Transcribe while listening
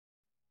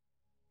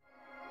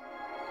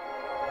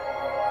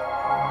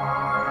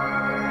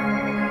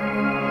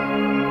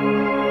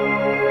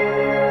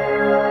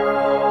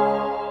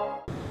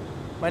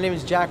My name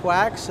is Jack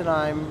Wax, and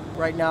I'm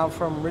right now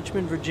from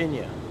Richmond,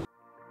 Virginia.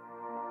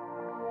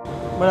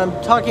 When I'm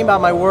talking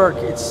about my work,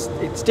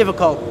 it's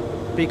difficult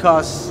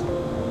because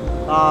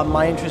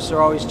my interests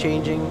are always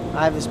changing.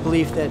 I have this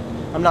belief that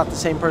I'm not the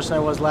same person I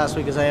was last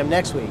week as I am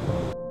next week.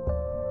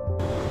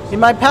 In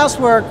my past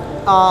work,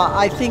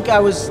 I think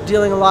I was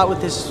dealing a lot with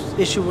this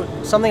issue,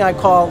 something I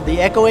call the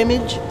echo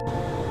image.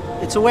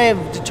 It's a way of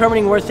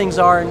determining where things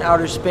are in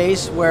outer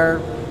space, where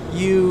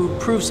you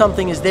prove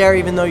something is there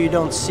even though you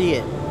don't see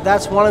it.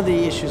 That's one of the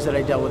issues that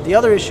I dealt with. The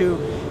other issue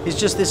is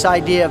just this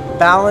idea of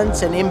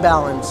balance and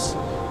imbalance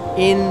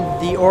in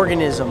the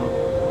organism.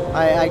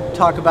 I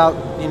talk about,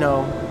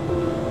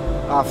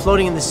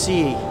 floating in the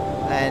sea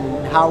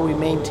and how we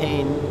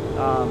maintain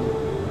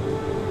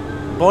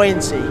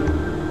buoyancy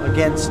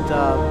against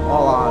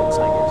all odds,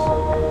 I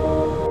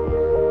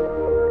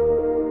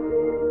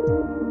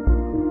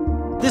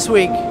guess. This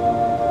week,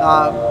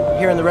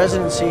 here in the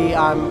residency,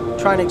 I'm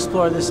trying to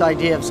explore this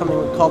idea of something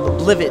called the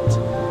blivet,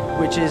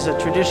 which is a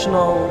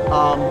traditional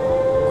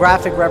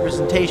graphic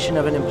representation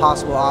of an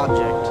impossible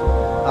object.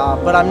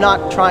 But I'm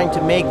not trying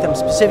to make them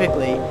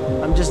specifically.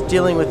 I'm just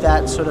dealing with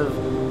that sort of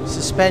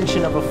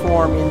suspension of a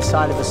form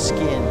inside of a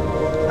skin.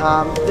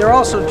 They're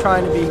also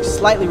trying to be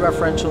slightly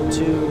referential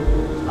to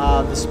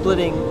the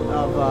splitting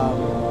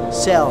of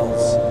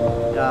cells,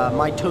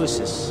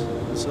 mitosis.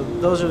 So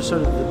those are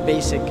sort of the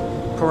basic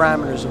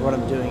parameters of what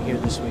I'm doing here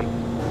this week.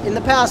 In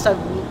the past,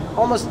 I've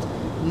almost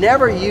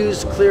never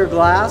used clear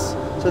glass,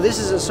 so this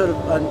is a sort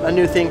of a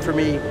new thing for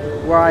me,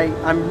 where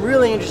I'm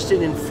really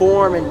interested in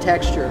form and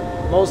texture,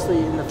 mostly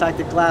in the fact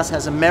that glass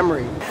has a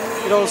memory.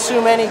 It'll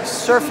assume any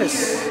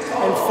surface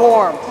and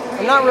form.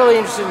 I'm not really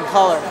interested in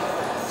color,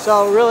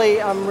 so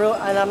really I'm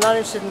not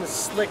interested in the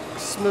slick,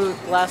 smooth,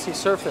 glassy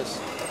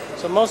surface.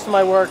 So most of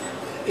my work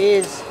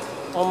is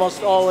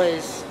almost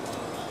always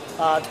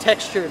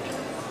textured,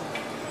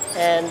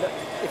 and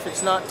if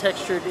it's not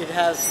textured, it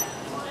has,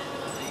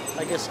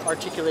 I guess,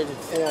 articulated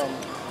form.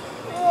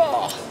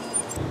 Oh.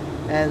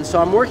 And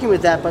so I'm working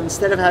with that, but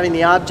instead of having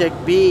the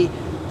object be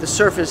the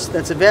surface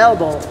that's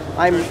available,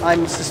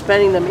 I'm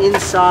suspending them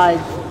inside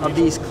of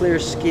these clear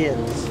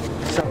skins.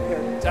 So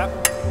here. Tap.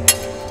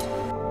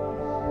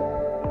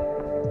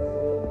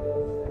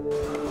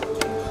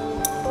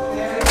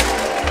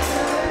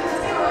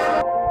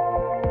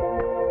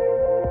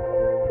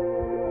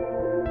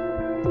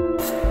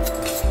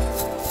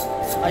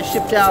 I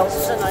shipped out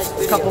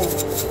a couple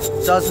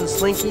dozen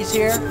slinkies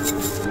here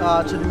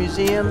to the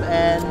museum,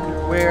 and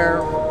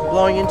we're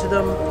blowing into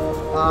them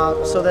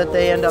so that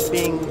they end up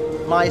being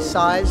my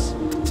size.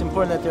 It's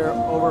important that they're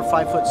over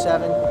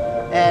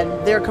 5'7", and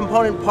they're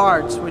component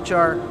parts, which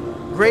are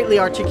greatly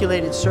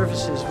articulated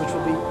surfaces, which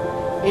will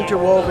be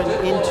interwoven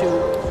into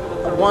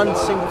one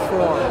single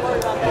form.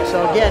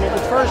 So again, it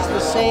refers to the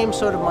same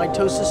sort of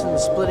mitosis and the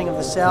splitting of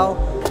the cell,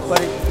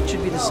 but it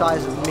should be the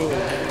size of me.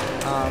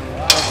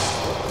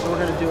 So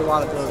we're going to do a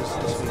lot of those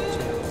this week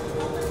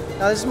too.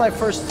 Now, this is my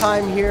first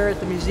time here at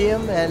the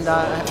museum, and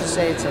I have to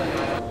say it's a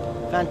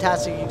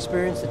fantastic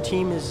experience. The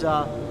team is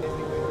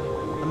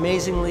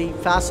amazingly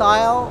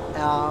facile,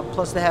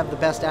 plus they have the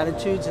best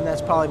attitudes, and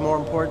that's probably more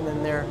important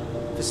than their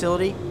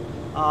facility.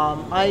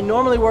 I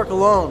normally work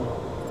alone.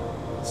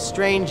 It's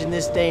strange in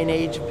this day and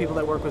age of people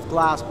that work with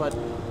glass, but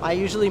I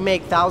usually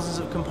make thousands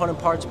of component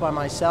parts by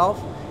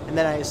myself, and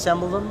then I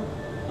assemble them.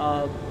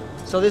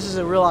 So this is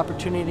a real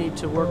opportunity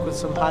to work with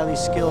some highly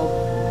skilled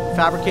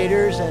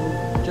fabricators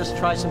and just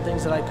try some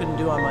things that I couldn't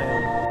do on my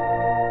own.